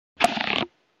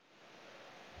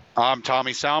I'm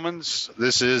Tommy Salmons.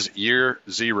 This is Year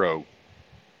Zero.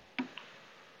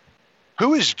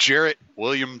 Who is Jarrett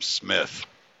William Smith?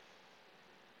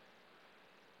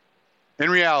 In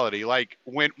reality, like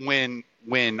when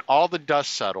all the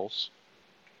dust settles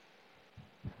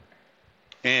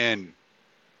and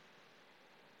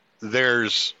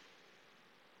there's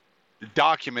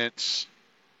documents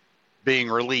being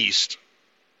released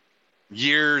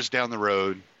years down the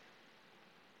road,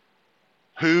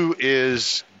 who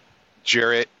is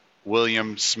Jarrett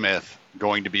William Smith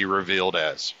going to be revealed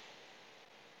as?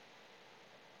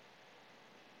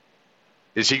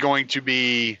 Is he going to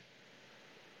be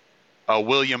a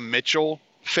William Mitchell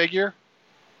figure?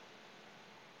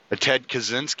 A Ted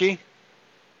Kaczynski?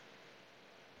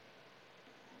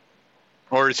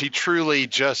 Or is he truly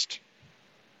just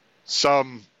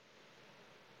some,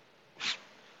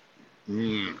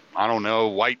 I don't know,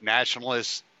 white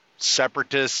nationalist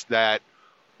separatist that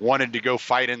wanted to go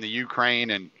fight in the Ukraine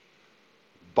and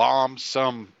bomb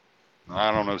some,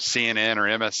 I don't know, CNN or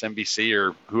MSNBC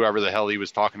or whoever the hell he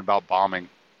was talking about bombing?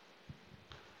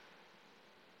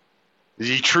 Is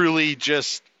he truly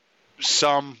just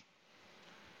some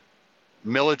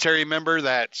military member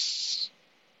that's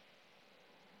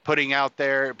putting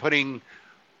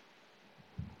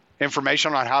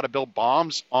information on how to build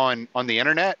bombs on the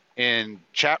internet in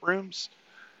chat rooms,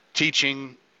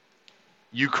 teaching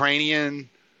Ukrainian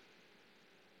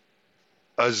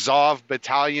Azov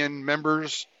battalion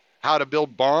members how to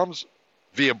build bombs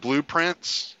via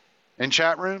blueprints in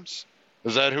chat rooms?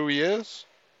 Is that who he is?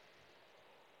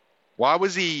 Why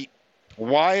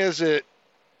is it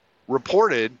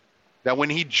reported that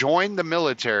when he joined the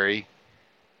military,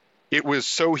 it was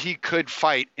so he could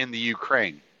fight in the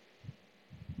Ukraine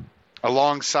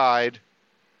alongside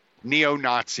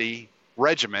neo-Nazi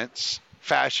regiments,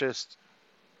 fascist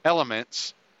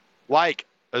elements like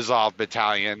Azov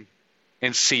Battalion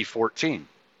and C-14?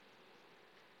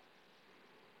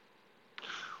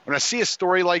 When I see a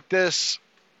story like this,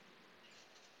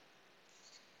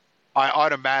 I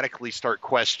automatically start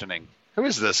questioning, who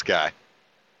is this guy?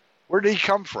 Where did he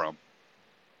come from?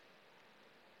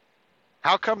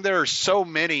 How come there are so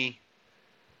many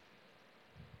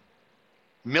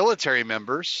military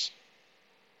members?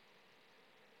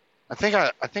 I think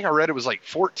I read it was like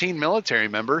 14 military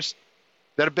members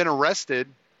that have been arrested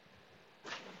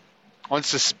on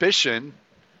suspicion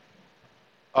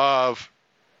of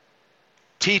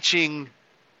teaching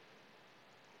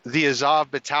the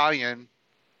Azov Battalion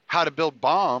how to build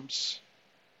bombs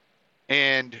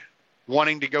and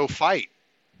wanting to go fight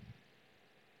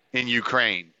in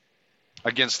Ukraine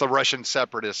against the Russian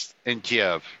separatists in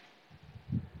Kiev.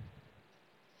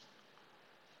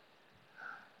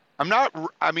 I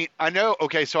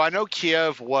know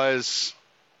Kiev was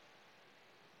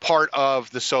part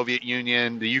of the Soviet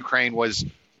Union. The Ukraine was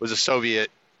a Soviet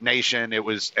nation.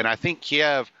 And I think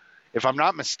Kiev, if I'm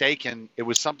not mistaken, it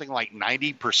was something like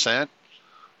 90%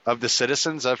 of the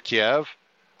citizens of Kiev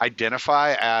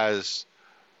identify as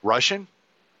Russian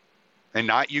and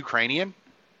not Ukrainian.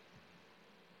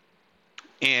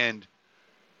 And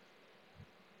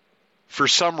for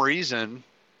some reason,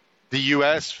 the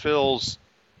U.S. feels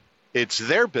it's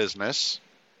their business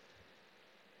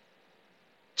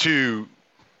to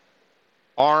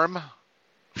arm,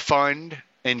 fund,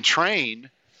 and train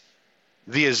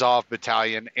the Azov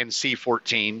Battalion and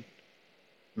C-14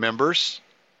 members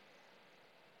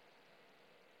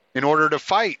in order to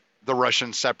fight the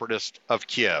Russian separatists of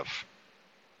Kiev.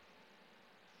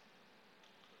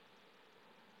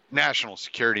 National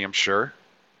security, I'm sure.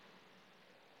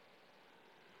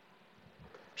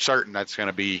 Certain that's going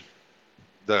to be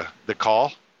the call.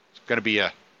 It's going to be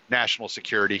a national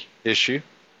security issue,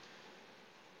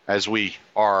 as we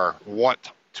are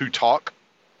want to talk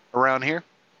around here.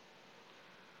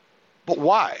 But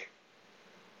why?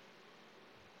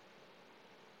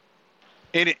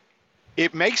 And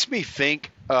it makes me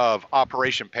think of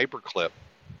Operation Paperclip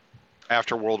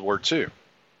after World War II,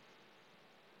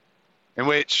 in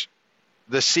which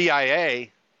the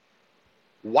CIA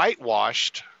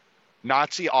whitewashed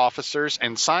Nazi officers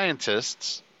and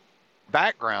scientists'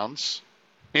 backgrounds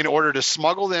in order to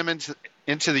smuggle them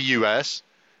into the U.S.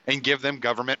 and give them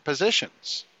government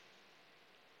positions.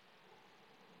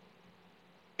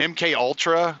 MK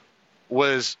Ultra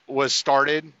was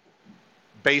started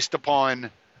based upon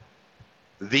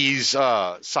these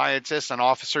scientists and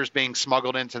officers being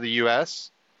smuggled into the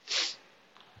U.S.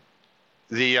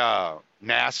 The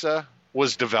NASA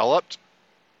was developed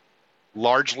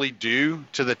largely due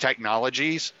to the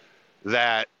technologies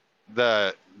that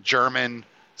the German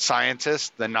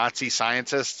scientists, the Nazi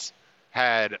scientists,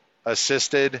 had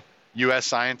assisted U.S.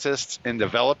 scientists in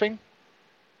developing.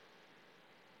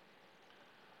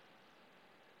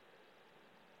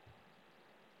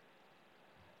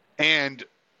 And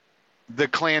the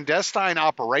clandestine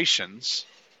operations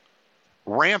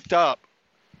ramped up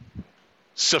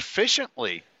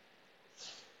sufficiently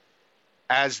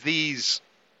as these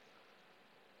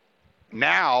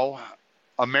now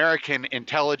American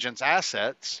intelligence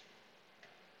assets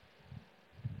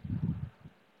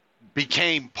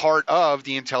became part of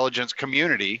the intelligence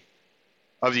community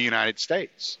of the United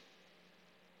States.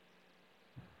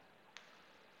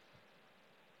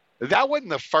 That wasn't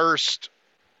the first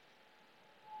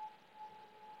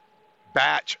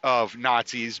batch of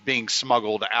Nazis being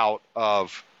smuggled out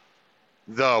of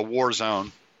the war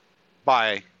zone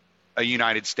by a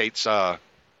United States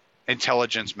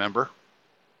intelligence member.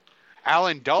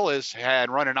 Alan Dulles had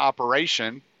run an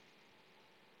operation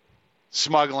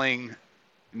smuggling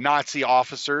Nazi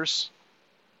officers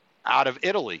out of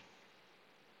Italy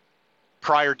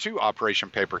prior to Operation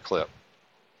Paperclip.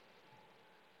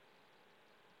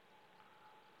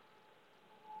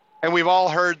 And we've all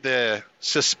heard the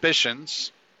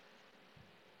suspicions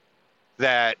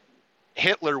that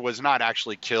Hitler was not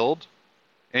actually killed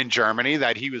in Germany,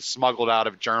 that he was smuggled out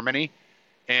of Germany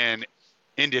and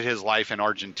ended his life in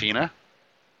Argentina.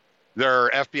 There are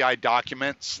FBI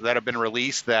documents that have been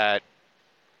released that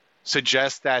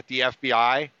suggest that the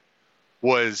FBI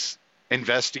was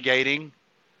investigating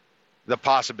the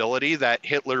possibility that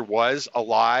Hitler was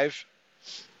alive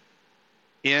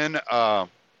in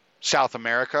South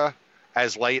America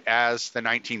as late as the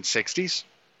 1960s.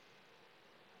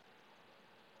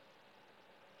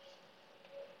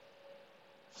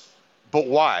 But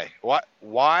why?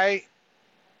 Why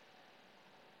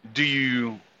do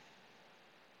you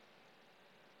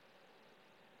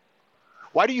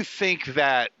think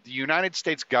that the United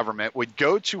States government would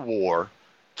go to war,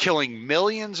 killing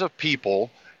millions of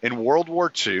people in World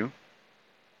War II,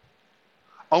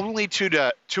 only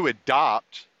to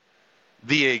adopt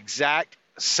the exact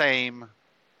same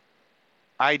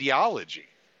ideology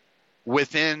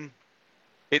within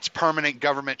its permanent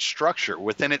government structure,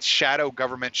 within its shadow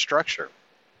government structure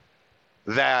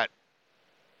that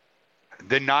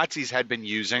the Nazis had been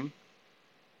using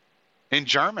in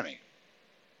Germany?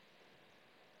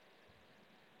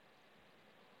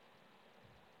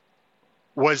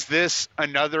 Was this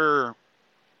another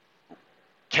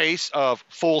case of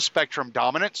full spectrum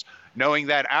dominance, knowing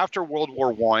that after World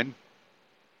War I,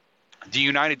 the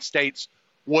United States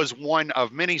was one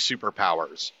of many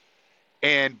superpowers?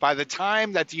 And by the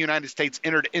time that the United States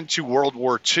entered into World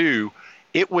War II,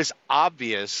 it was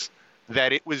obvious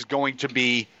that it was going to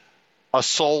be a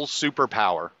sole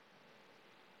superpower,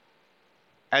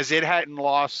 as it hadn't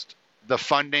lost the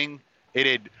funding.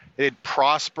 It had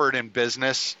prospered in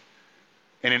business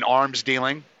and in arms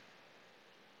dealing.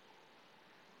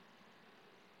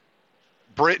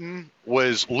 Britain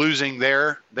was losing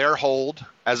their hold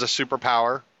as a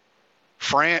superpower.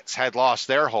 France had lost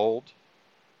their hold.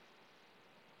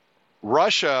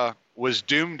 Russia was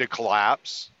doomed to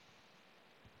collapse.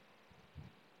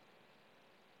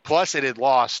 Plus, it had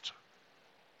lost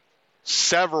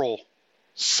several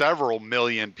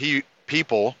million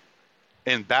people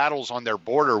in battles on their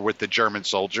border with the German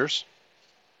soldiers.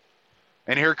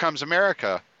 And here comes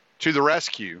America to the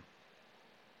rescue,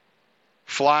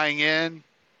 flying in.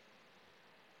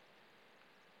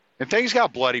 And things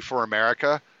got bloody for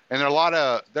America. And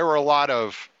there were a lot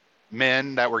of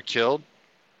men that were killed,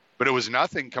 but it was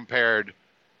nothing compared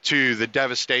to the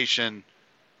devastation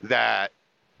that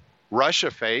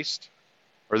Russia faced,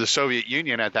 or the Soviet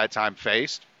Union at that time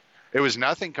faced. It was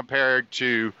nothing compared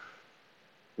to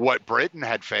what Britain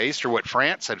had faced, or what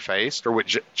France had faced, or what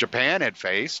Japan had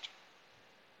faced.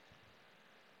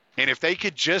 And if they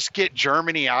could just get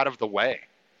Germany out of the way,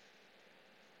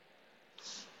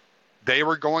 they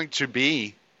were going to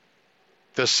be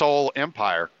the sole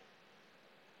empire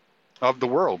of the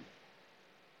world.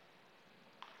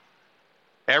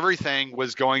 Everything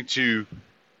was going to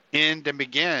end and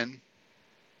begin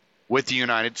with the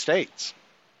United States.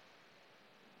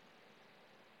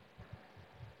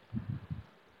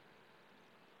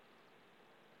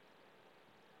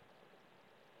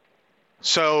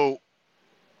 So,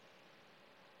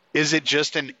 is it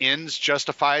just an ends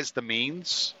justifies the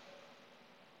means?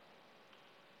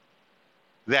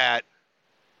 That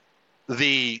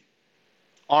the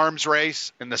arms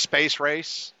race and the space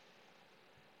race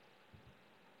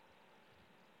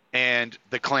and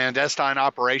the clandestine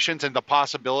operations and the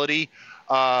possibility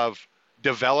of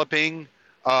developing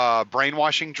a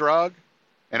brainwashing drug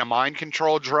and a mind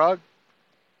control drug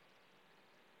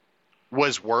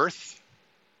was worth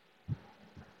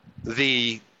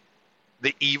the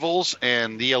evils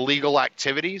and the illegal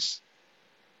activities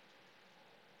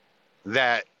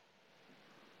that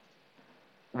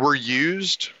were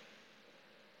used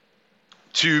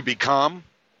to become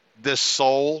this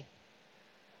sole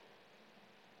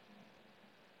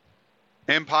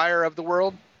empire of the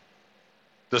world,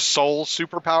 the sole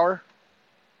superpower?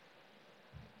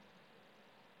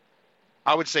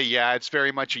 I would say, yeah, it's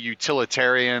very much a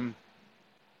utilitarian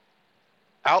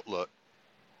outlook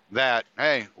that,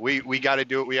 hey, we got to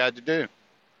do what we had to do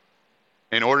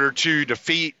in order to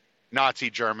defeat Nazi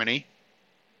Germany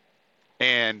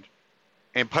and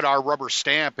put our rubber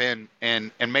stamp in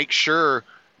and make sure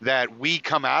that we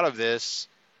come out of this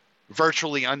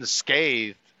virtually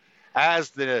unscathed as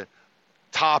the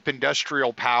top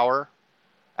industrial power,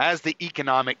 as the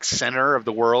economic center of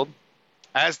the world,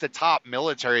 as the top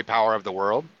military power of the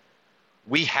world.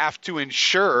 We have to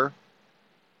ensure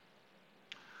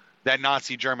that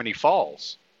Nazi Germany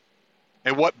falls.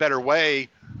 And what better way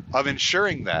of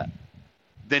ensuring that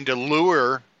than to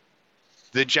lure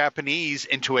the Japanese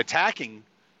into attacking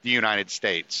the United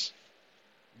States,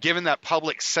 given that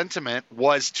public sentiment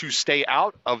was to stay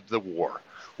out of the war.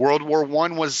 World War I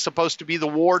was supposed to be the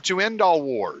war to end all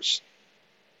wars.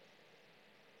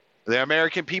 The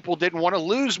American people didn't want to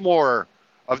lose more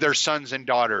of their sons and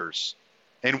daughters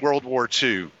in World War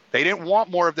II. They didn't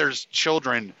want more of their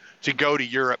children to go to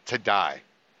Europe to die.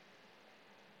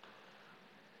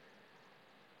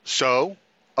 So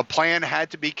a plan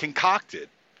had to be concocted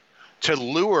to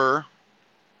lure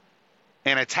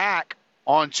an attack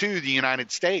onto the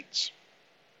United States,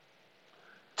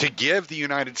 to give the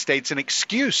United States an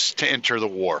excuse to enter the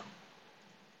war.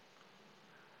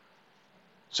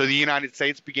 So the United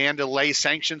States began to lay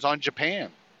sanctions on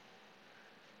Japan.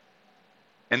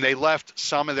 And they left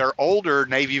some of their older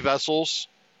Navy vessels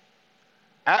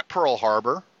at Pearl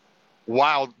Harbor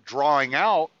while drawing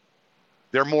out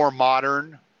their more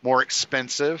modern, more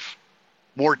expensive,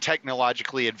 more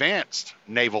technologically advanced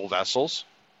naval vessels.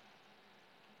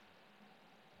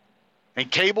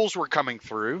 And cables were coming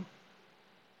through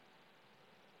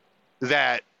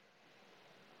that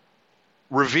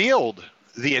revealed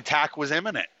the attack was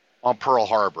imminent on Pearl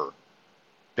Harbor.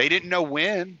 They didn't know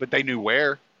when, but they knew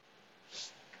where.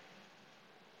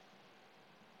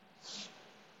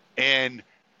 And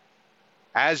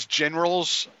as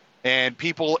generals and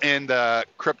people in the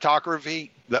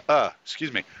cryptography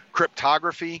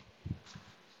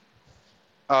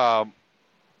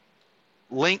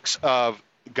links of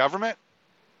government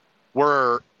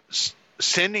were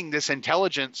sending this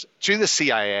intelligence to the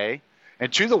CIA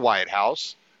and to the White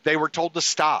House, they were told to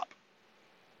stop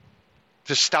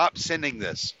sending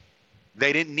this.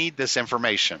 They didn't need this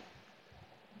information,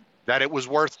 that it was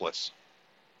worthless.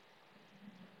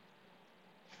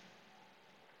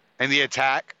 And the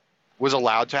attack was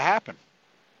allowed to happen.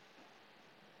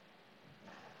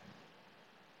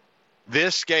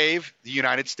 This gave the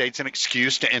United States an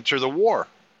excuse to enter the war,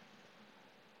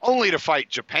 only to fight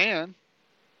Japan,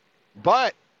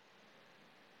 but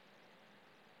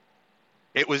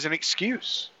it was an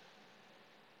excuse.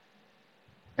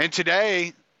 And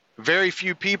today, very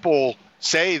few people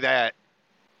say that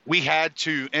we had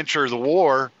to enter the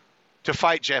war to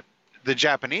fight the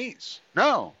Japanese.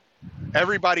 No.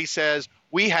 Everybody says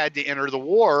we had to enter the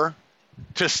war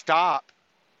to stop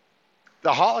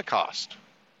the Holocaust.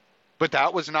 But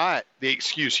that was not the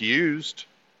excuse used.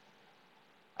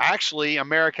 Actually,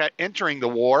 America entering the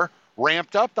war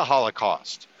ramped up the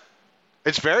Holocaust.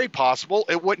 It's very possible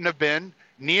it wouldn't have been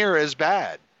near as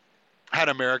bad had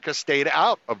America stayed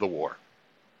out of the war.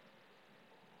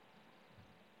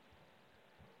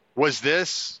 Was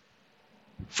this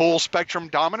full spectrum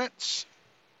dominance?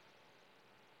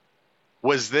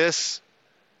 Was this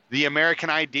the American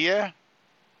idea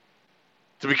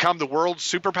to become the world's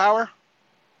superpower?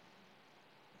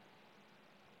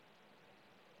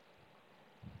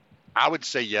 I would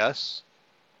say yes.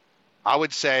 I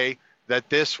would say that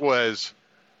this was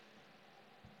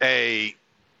a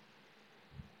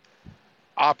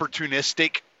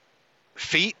opportunistic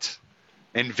feat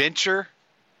and venture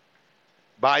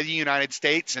by the United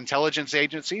States intelligence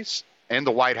agencies and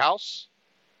the White House.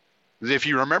 If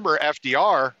you remember,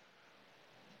 FDR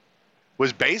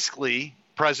was basically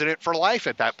president for life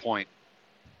at that point.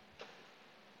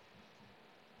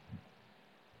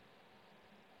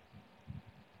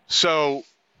 So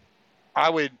I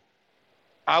would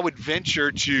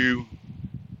venture to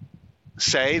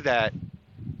say that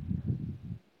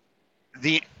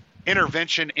the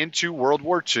intervention into World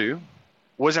War II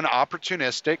was an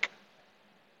opportunistic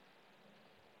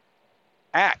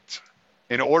act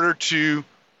in order to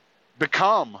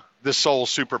become the sole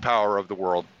superpower of the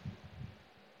world.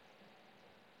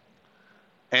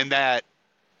 and that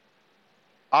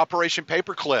Operation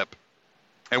Paperclip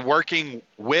and working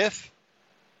with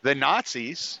the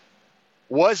Nazis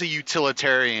was a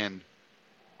utilitarian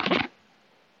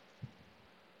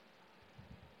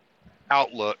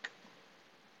outlook,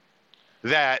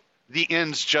 that the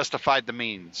ends justified the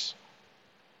means,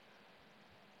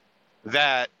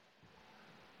 that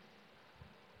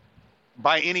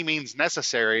by any means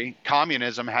necessary,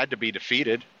 communism had to be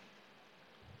defeated.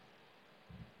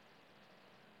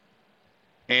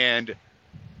 And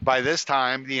by this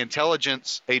time, the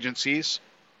intelligence agencies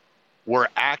were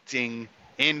acting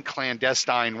in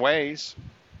clandestine ways,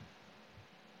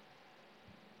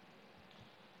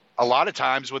 a lot of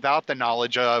times without the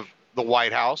knowledge of the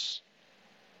White House.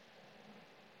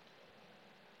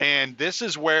 And this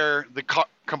is where the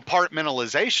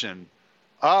compartmentalization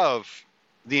of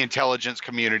the intelligence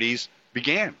communities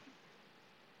began.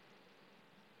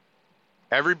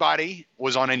 Everybody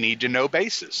was on a need-to-know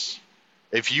basis.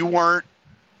 If you weren't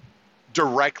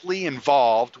directly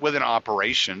involved with an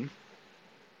operation,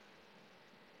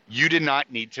 you did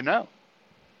not need to know.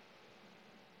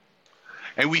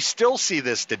 And we still see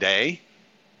this today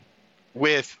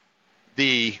with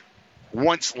the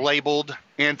once labeled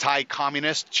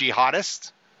anti-communist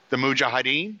jihadists, the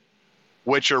Mujahideen,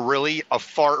 which are really a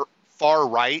far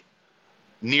right,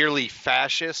 nearly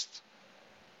fascist,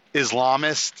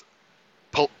 Islamist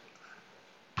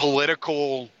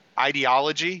political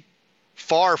ideology,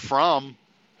 far from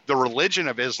the religion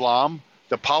of Islam.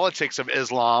 The politics of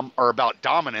Islam are about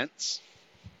dominance,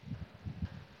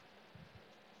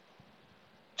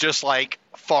 just like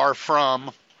far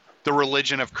from the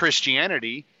religion of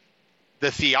Christianity.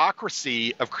 The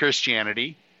theocracy of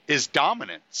Christianity is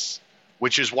dominance,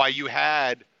 which is why you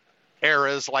had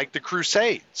eras like the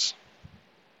Crusades.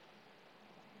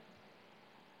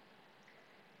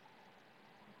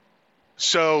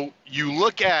 So you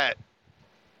look at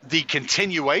the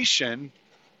continuation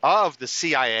of the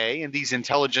CIA and these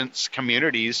intelligence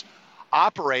communities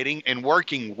operating and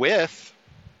working with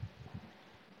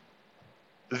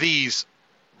these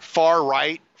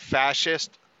far-right,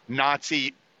 fascist,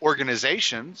 Nazi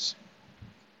organizations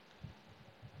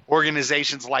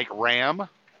like RAM,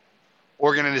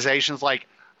 organizations like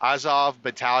Azov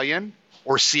Battalion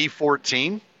or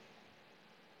C-14.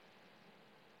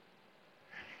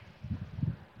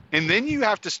 And then you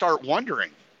have to start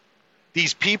wondering,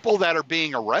 these people that are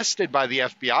being arrested by the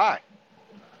FBI,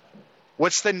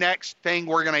 what's the next thing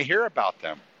we're going to hear about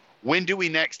them? When do we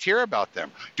next hear about them?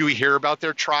 Do we hear about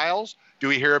their trials? Do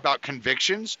we hear about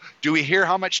convictions? Do we hear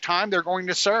how much time they're going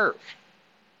to serve?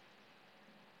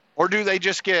 Or do they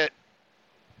just get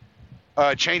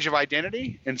a change of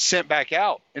identity and sent back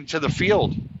out into the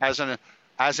field as an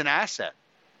asset?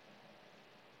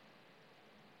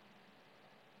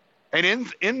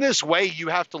 And in this way, you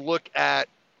have to look at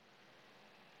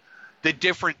the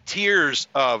different tiers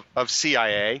of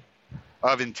CIA,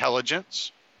 of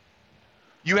intelligence.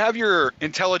 You have your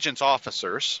intelligence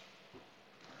officers,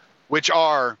 which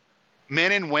are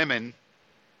men and women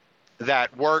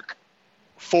that work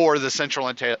for the Central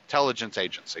Intelligence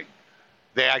Agency.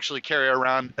 They actually carry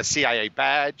around a CIA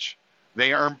badge.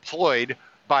 They are employed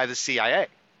by the CIA.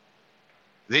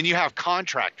 Then you have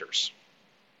contractors.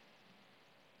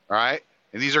 All right?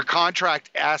 And these are contract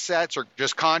assets or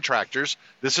just contractors.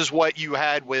 This is what you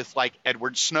had with like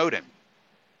Edward Snowden.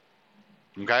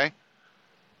 Okay?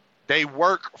 They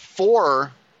work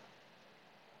for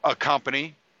a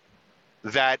company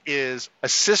that is a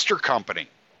sister company,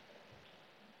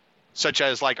 such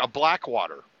as like a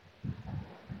Blackwater.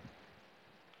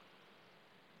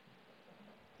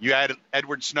 You had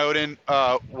Edward Snowden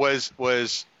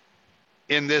was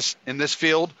in this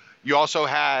field. You also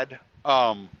had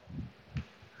in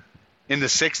the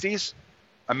 60s,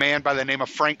 a man by the name of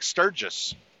Frank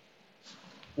Sturgis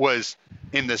was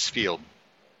in this field.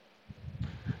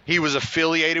 He was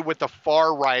affiliated with the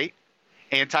far-right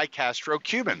anti-Castro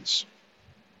Cubans.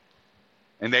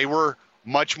 And they were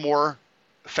much more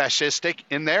fascistic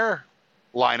in their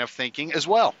line of thinking as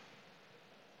well.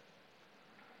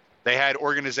 They had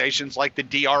organizations like the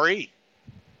DRE.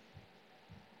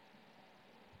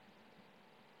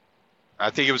 I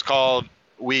think it was called,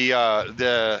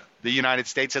 the United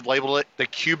States had labeled it the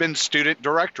Cuban Student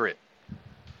Directorate.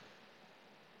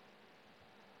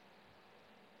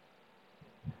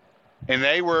 And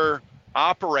they were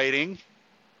operating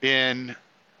in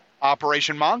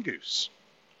Operation Mongoose,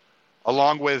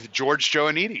 along with George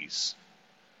Joannides,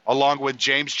 along with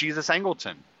James Jesus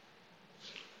Angleton,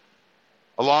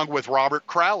 along with Robert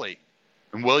Crowley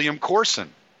and William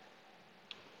Corson,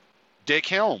 Dick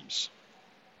Helms.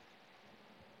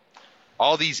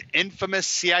 All these infamous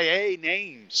CIA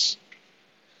names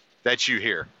that you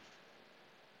hear.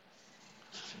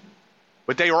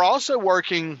 But they were also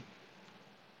working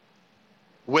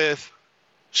with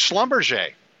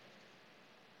Schlumberger,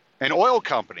 an oil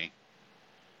company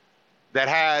that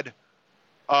had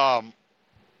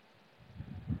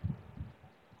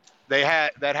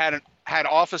had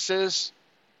offices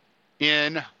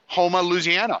in Houma,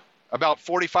 Louisiana, about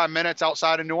 45 minutes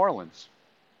outside of New Orleans.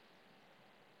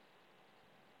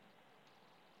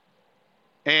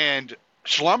 And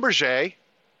Schlumberger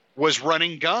was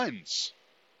running guns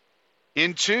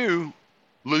into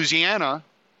Louisiana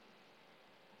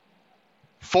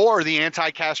for the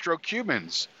anti-Castro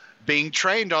Cubans being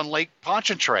trained on Lake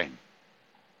Pontchartrain.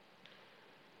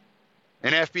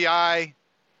 And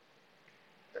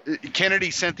Kennedy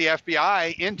sent the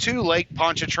FBI into Lake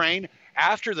Pontchartrain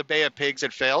after the Bay of Pigs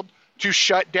had failed to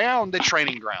shut down the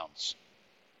training grounds.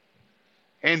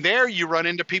 And there you run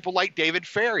into people like David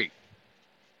Ferry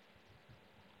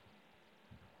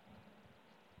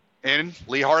and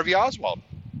Lee Harvey Oswald.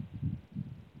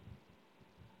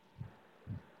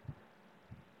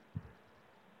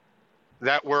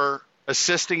 That were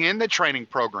assisting in the training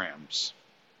programs.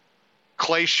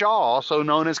 Clay Shaw, also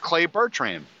known as Clay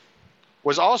Bertrand,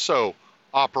 was also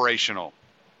operational.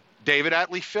 David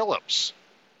Atlee Phillips,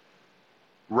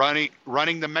 running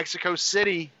the Mexico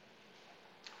City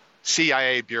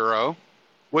CIA Bureau,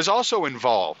 was also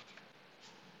involved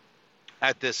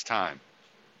at this time.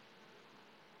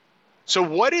 So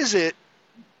what is it?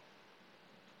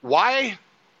 Why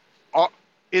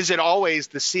is it always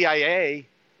the CIA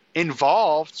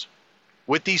involved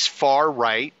with these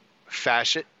far-right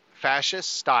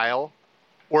fascist-style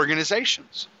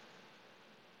organizations?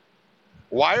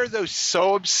 Why are those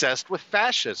so obsessed with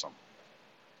fascism?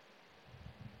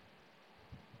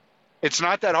 It's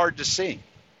not that hard to see.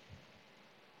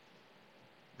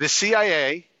 The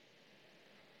CIA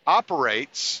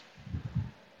operates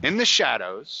in the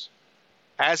shadows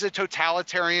as a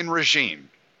totalitarian regime.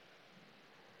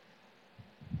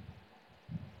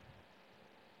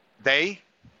 They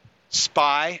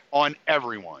spy on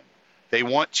everyone. They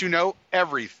want to know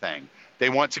everything. They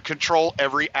want to control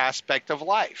every aspect of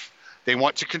life. They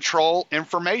want to control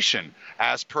information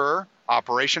as per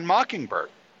Operation Mockingbird.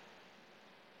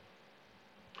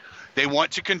 They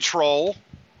want to control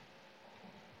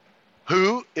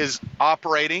who is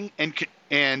operating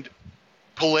and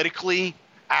politically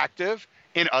active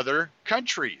in other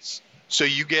countries. So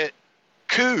you get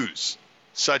coups,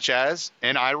 such as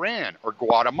in Iran or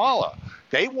Guatemala.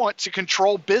 They want to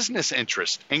control business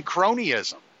interest and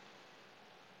cronyism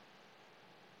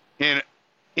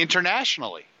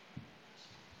internationally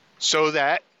so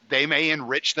that they may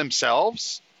enrich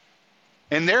themselves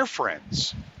and their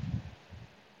friends.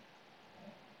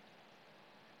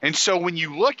 And so when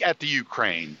you look at the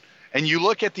Ukraine and you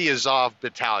look at the Azov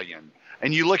Battalion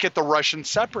and you look at the Russian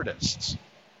separatists,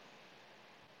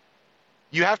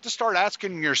 you have to start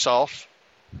asking yourself,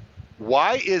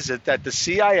 why is it that the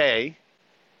CIA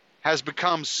has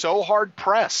become so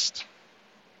hard-pressed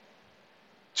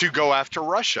to go after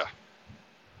Russia?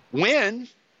 When,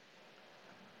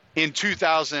 in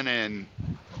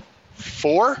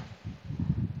 2004,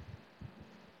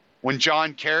 when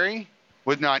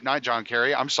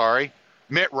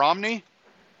Mitt Romney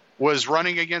was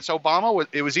running against Obama,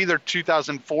 it was either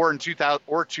 2004 and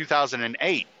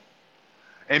 2008.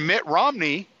 And Mitt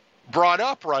Romney brought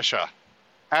up Russia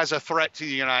as a threat to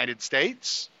the United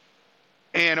States.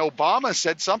 And Obama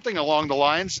said something along the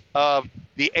lines of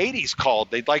the 80s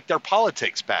called. They'd like their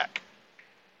politics back.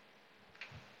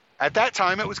 At that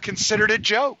time, it was considered a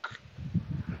joke.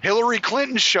 Hillary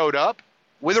Clinton showed up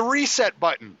with a reset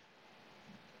button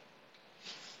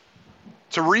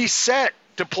to reset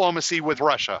diplomacy with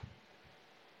Russia.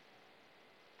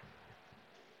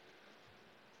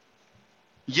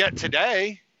 Yet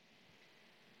today,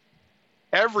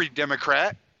 every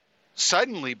Democrat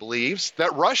suddenly believes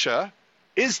that Russia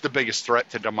is the biggest threat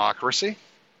to democracy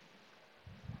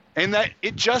and that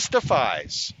it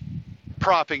justifies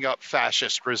propping up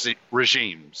fascist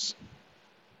regimes.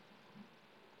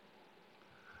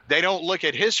 They don't look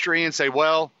at history and say,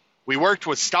 well, we worked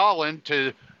with Stalin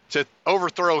to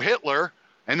overthrow Hitler,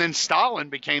 and then Stalin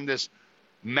became this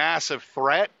massive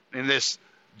threat and this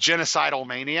genocidal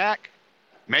maniac.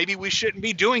 Maybe we shouldn't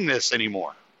be doing this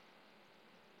anymore.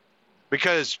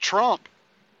 Because Trump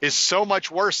is so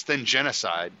much worse than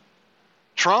genocide.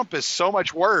 Trump is so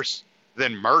much worse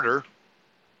than murder.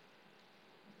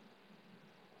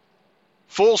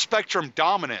 Full spectrum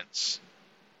dominance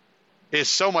is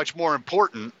so much more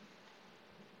important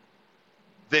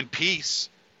than peace.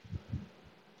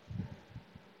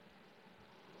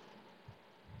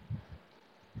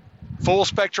 Full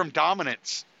spectrum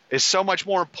dominance is so much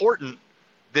more important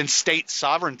than state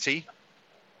sovereignty.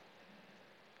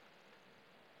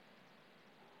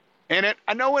 And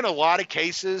I know in a lot of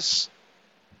cases,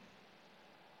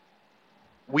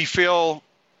 we feel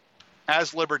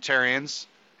as libertarians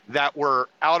that we're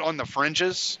out on the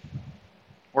fringes,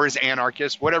 or as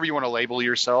anarchists, whatever you want to label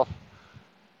yourself.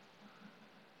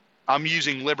 I'm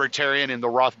using libertarian in the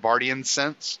Rothbardian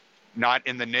sense, not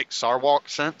in the Nick Sarwark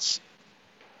sense.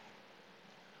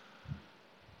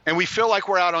 And we feel like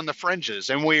we're out on the fringes,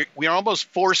 and we are almost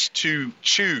forced to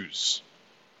choose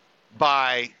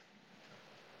by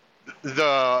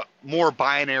the more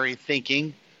binary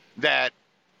thinking that,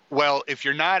 well, if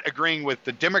you're not agreeing with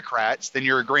the Democrats, then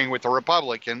you're agreeing with the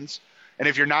Republicans. And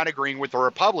if you're not agreeing with the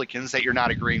Republicans, that you're not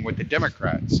agreeing with the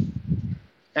Democrats.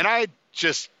 And I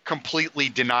just completely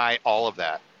deny all of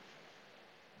that.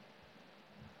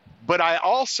 But I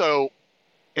also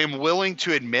am willing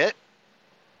to admit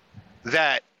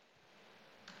that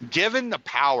given the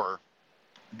power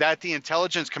that the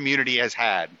intelligence community has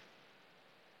had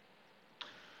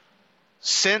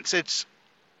since its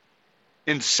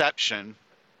inception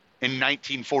in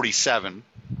 1947,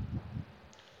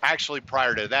 actually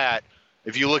prior to that,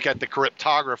 if you look at the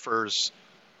cryptographers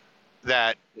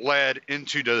that led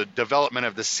into the development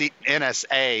of the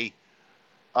NSA,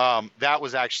 that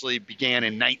was actually began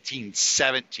in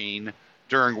 1917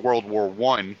 during World War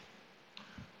I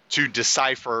to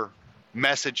decipher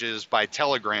messages by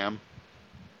telegram,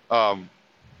 not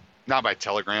by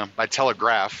telegram, by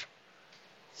telegraph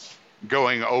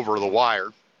going over the wire.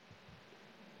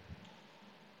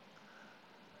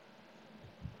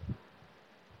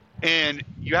 And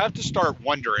you have to start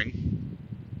wondering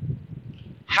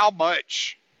how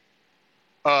much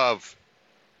of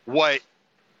what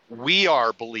we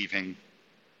are believing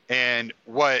and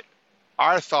what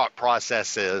our thought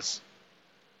process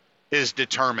is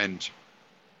determined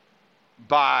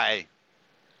by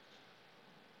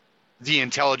the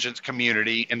intelligence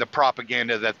community and the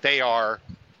propaganda that they are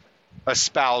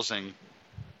espousing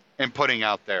and putting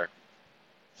out there.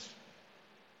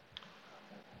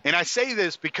 And I say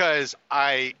this because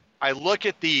I look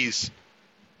at these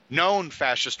known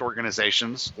fascist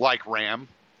organizations like RAM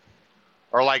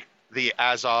or like the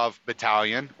Azov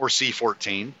Battalion or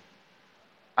C-14.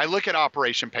 I look at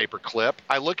Operation Paperclip.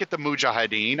 I look at the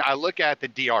Mujahideen. I look at the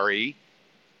DRE.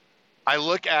 I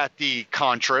look at the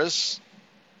Contras.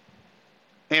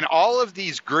 And all of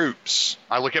these groups,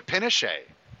 I look at Pinochet.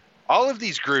 All of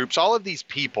these groups, all of these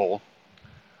people,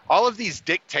 all of these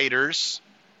dictators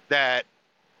that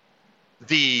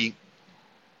the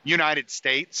United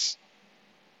States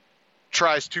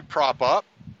tries to prop up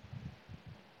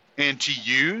and to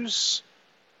use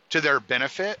to their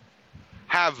benefit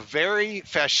have very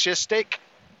fascistic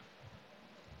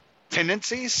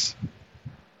tendencies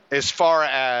as far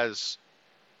as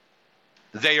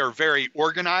they are very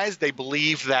organized. They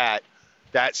believe that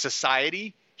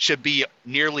society should be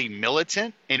nearly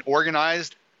militant and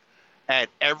organized at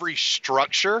every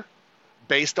structure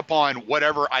based upon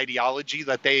whatever ideology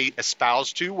that they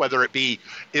espouse to, whether it be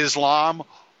Islam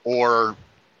or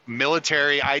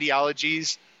military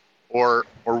ideologies or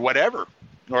whatever,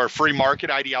 or free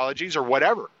market ideologies or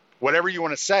whatever you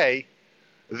want to say.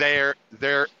 There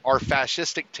are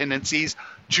fascistic tendencies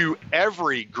to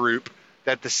every group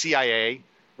that the CIA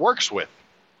works with.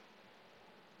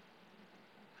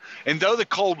 And though the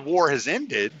Cold War has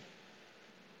ended,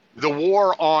 the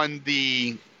war on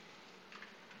the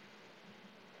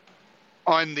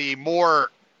more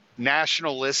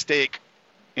nationalistic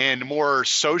and more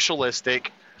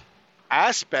socialistic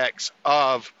aspects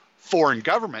of foreign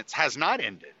governments has not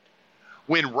ended.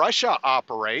 When Russia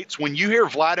operates, when you hear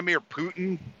Vladimir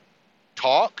Putin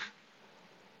talk,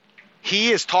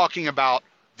 he is talking about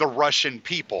the Russian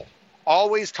people,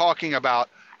 always talking about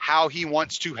how he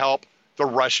wants to help the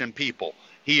Russian people.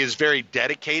 He is very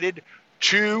dedicated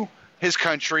to his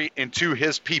country and to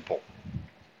his people.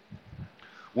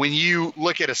 When you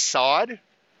look at Assad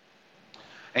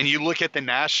and you look at the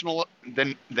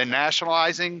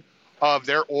nationalizing of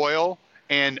their oil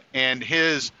and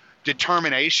his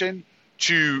determination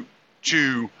to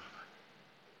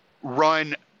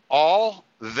run all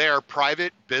their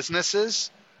private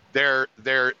businesses, their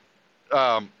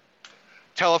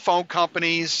telephone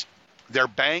companies, their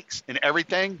banks and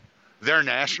everything, they're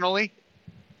nationally,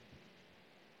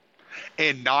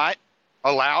 and not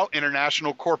allow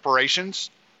international corporations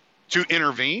to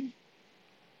intervene,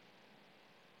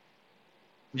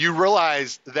 you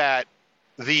realize that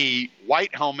the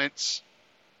white helmets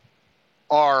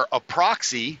are a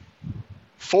proxy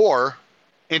for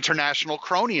international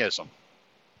cronyism.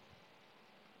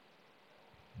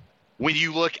 when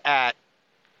you look at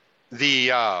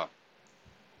the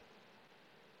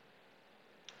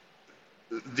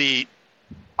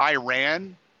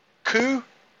Iran coup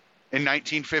in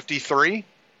 1953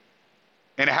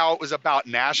 and how it was about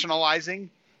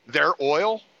nationalizing their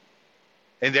oil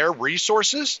and their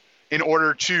resources in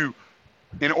order to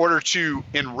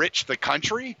enrich the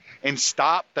country and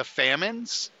stop the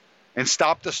famines and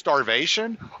stop the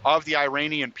starvation of the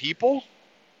Iranian people,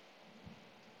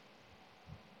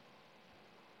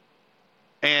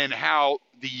 and how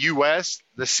the U.S.,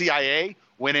 the CIA,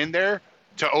 went in there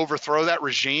to overthrow that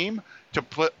regime, to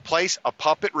place a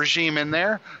puppet regime in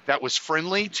there that was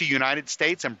friendly to United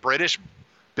States and British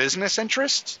business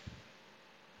interests.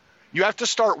 You have to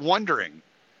start wondering,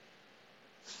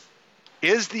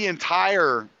 is the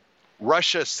entire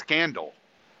Russia scandal,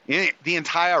 the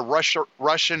entire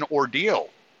Russian ordeal,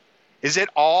 is it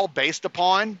all based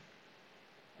upon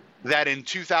that in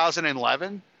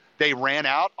 2011 they ran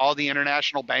out all the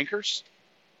international bankers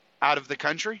out of the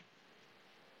country?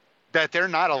 That they're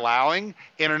not allowing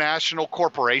international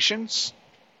corporations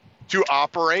to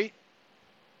operate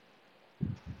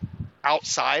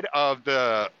outside of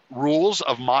the rules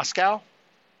of Moscow?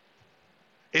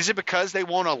 Is it because they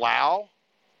won't allow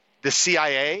the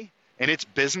CIA and its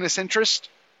business interest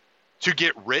to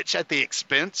get rich at the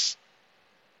expense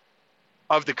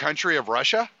of the country of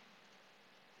Russia?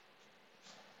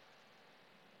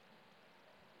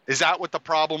 Is that what the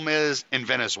problem is in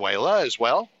Venezuela as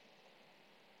well?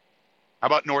 How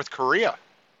about North Korea?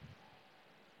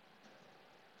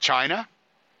 China?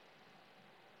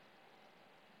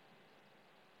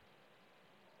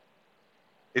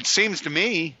 It seems to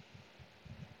me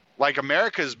like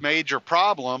America's major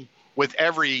problem with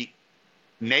every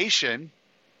nation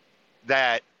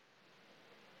that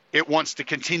it wants to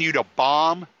continue to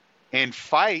bomb and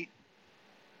fight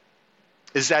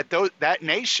is that that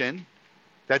nation,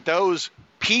 that those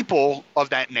people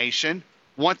of that nation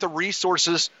want the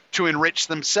resources to enrich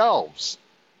themselves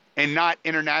and not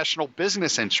international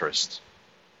business interests.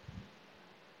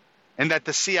 And that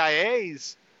the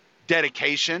CIA's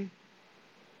dedication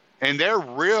and their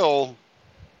real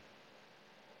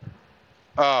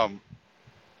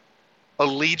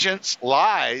allegiance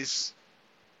lies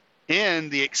in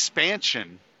the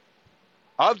expansion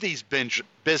of these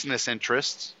business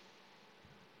interests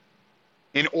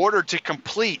in order to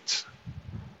complete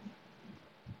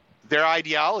their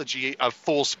ideology of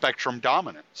full spectrum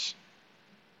dominance.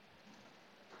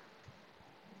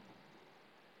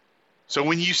 So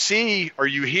when you see or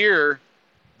you hear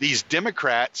these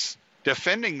Democrats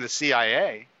defending the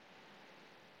CIA,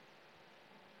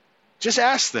 just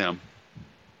ask them,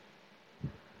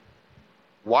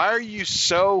 why are you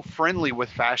so friendly with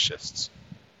fascists?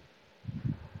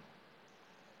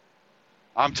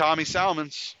 I'm Tommy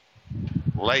Salmons.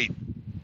 Late.